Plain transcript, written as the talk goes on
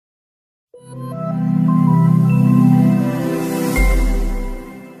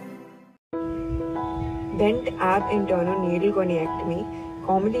Bent ab-interno needle goniectomy,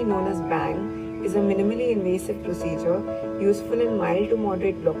 commonly known as B.A.N.G, is a minimally invasive procedure useful in mild to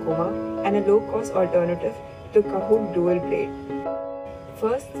moderate glaucoma and a low-cost alternative to the Kahoot dual blade.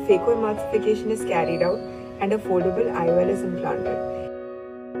 First, phacoemulsification is carried out and a foldable IOL is implanted.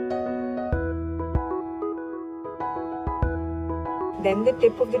 Then the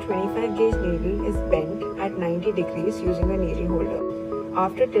tip of the 25 gauge needle is bent at 90 degrees using a needle holder.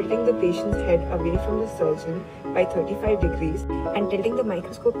 After tilting the patient's head away from the surgeon by 35 degrees and tilting the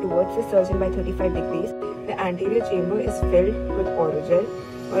microscope towards the surgeon by 35 degrees, the anterior chamber is filled with orogel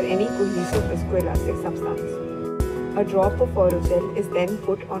or any cohesive viscoelastic substance. A drop of orogel is then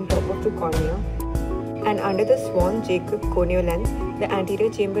put on top of the cornea, and under the Swan-Jacob corneal lens, the anterior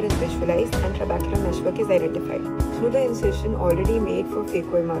chamber is visualized and trabecular meshwork is identified. Through the incision already made for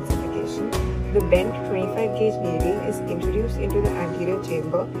phacoemulsification, the bent 25 gauge needle is introduced into the anterior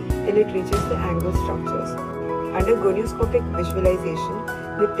chamber till it reaches the angle structures. Under gonioscopic visualization,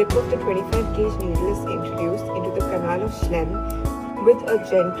 the tip of the 25 gauge needle is introduced into the canal of Schlemm. With a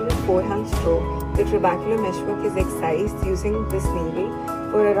gentle forehand stroke, the trabecular meshwork is excised using this needle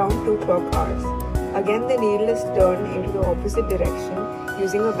for around 2 clock hours. Again, the needle is turned into the opposite direction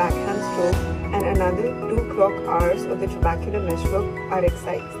using a backhand stroke, and another 2 clock hours of the trabecular meshwork are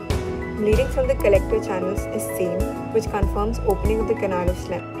excised. Bleeding from the collector channels is seen, which confirms opening of the canal of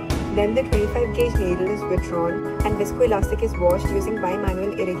Schlemm. Then the 25 gauge needle is withdrawn and viscoelastic is washed using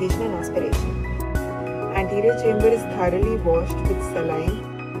bimanual irrigation and aspiration. Anterior chamber is thoroughly washed with saline.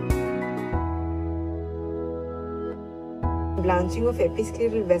 Blanching of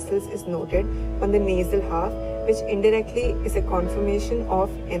episcleral vessels is noted on the nasal half, which indirectly is a confirmation of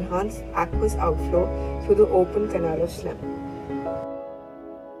enhanced aqueous outflow through the open canal of Schlemm.